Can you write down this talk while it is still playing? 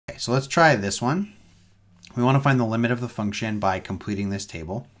so let's try this one. We want to find the limit of the function by completing this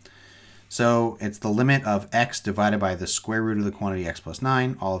table. So it's the limit of x divided by the square root of the quantity x plus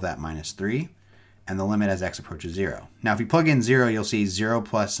 9, all of that minus 3, and the limit as x approaches 0. Now if you plug in 0, you'll see 0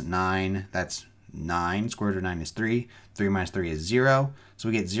 plus 9, that's 9. Square root of 9 is 3. 3 minus 3 is 0. So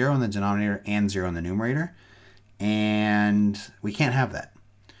we get 0 in the denominator and 0 in the numerator. And we can't have that.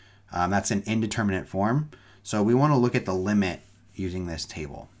 That's an indeterminate form. So we want to look at the limit using this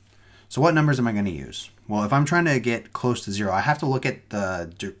table. So what numbers am I going to use? Well, if I'm trying to get close to 0, I have to look at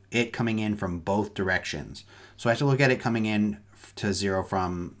it coming in from both directions. So I have to look at it coming in to 0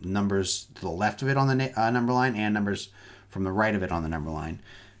 from numbers to the left of it on the number line and numbers from the right of it on the number line.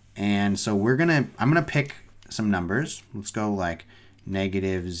 And so I'm gonna pick some numbers. Let's go like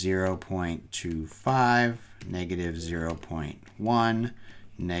negative 0.25, negative 0.1,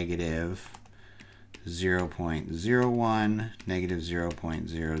 negative 0.01, negative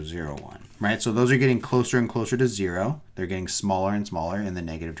 0.001, right? So those are getting closer and closer to 0. They're getting smaller and smaller in the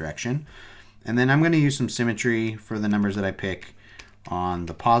negative direction. And then I'm going to use some symmetry for the numbers that I pick on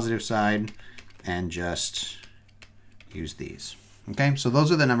the positive side and just use these. Okay, so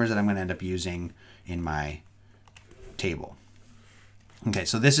those are the numbers that I'm going to end up using in my table. Okay,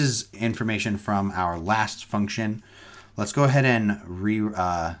 so this is information from our last function. Let's go ahead and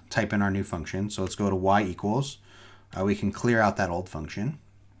type in our new function. So let's go to y equals. We can clear out that old function.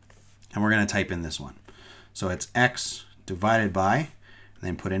 And we're going to type in this one. So it's x divided by, and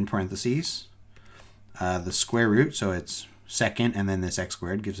then put in parentheses, the square root. So it's second, and then this x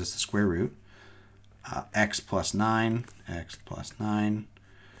squared gives us the square root. X plus 9, x plus 9.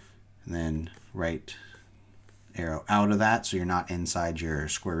 And then right arrow out of that, so you're not inside your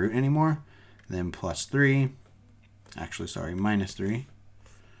square root anymore. And then plus 3. Actually, sorry, minus 3,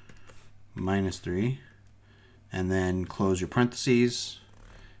 and then close your parentheses,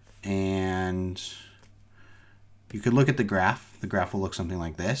 and you could look at the graph. The graph will look something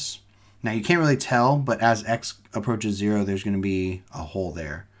like this. Now, you can't really tell, but as x approaches 0, there's going to be a hole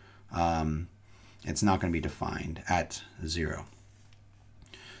there. It's not going to be defined at 0.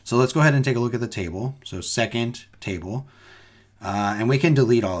 So let's go ahead and take a look at the table. So second table. And we can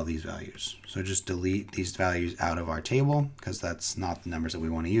delete all of these values. So just delete these values out of our table because that's not the numbers that we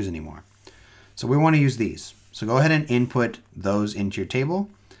want to use anymore. So we want to use these. So go ahead and input those into your table,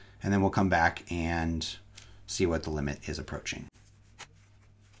 and then we'll come back and see what the limit is approaching.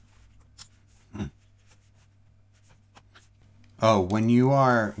 Oh,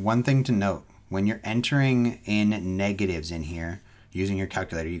 one thing to note, when you're entering in negatives in here, using your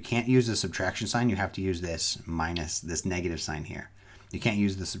calculator, you can't use the subtraction sign. You have to use this minus, this negative sign here. You can't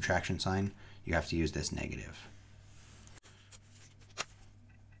use the subtraction sign. You have to use this negative.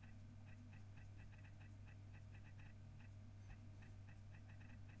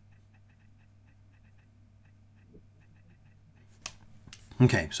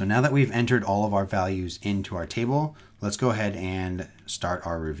 Okay, so now that we've entered all of our values into our table, let's go ahead and start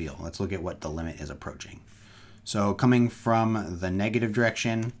our reveal. Let's look at what the limit is approaching. So coming from the negative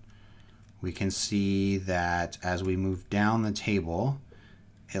direction, we can see that as we move down the table,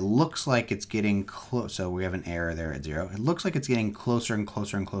 it looks like it's getting close. So we have an error there at 0. It looks like it's getting closer and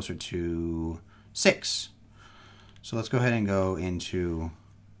closer and closer to 6. So let's go ahead and go into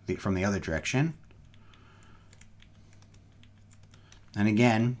from the other direction. And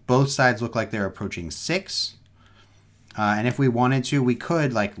again, both sides look like they're approaching 6. And if we wanted to, we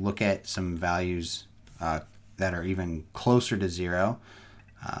could like look at some values that are even closer to 0.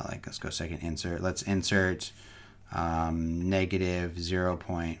 Like let's go second insert. Let's insert negative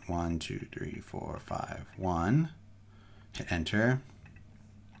 0.12345 hit enter,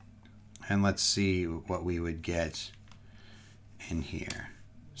 and let's see what we would get in here.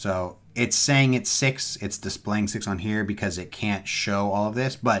 So it's saying it's 6. It's displaying 6 on here because it can't show all of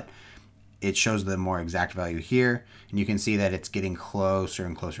this, but it shows the more exact value here, and you can see that it's getting closer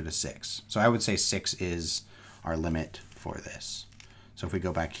and closer to 6. So I would say 6 is our limit for this. So if we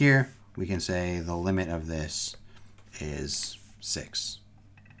go back here, we can say the limit of this is 6.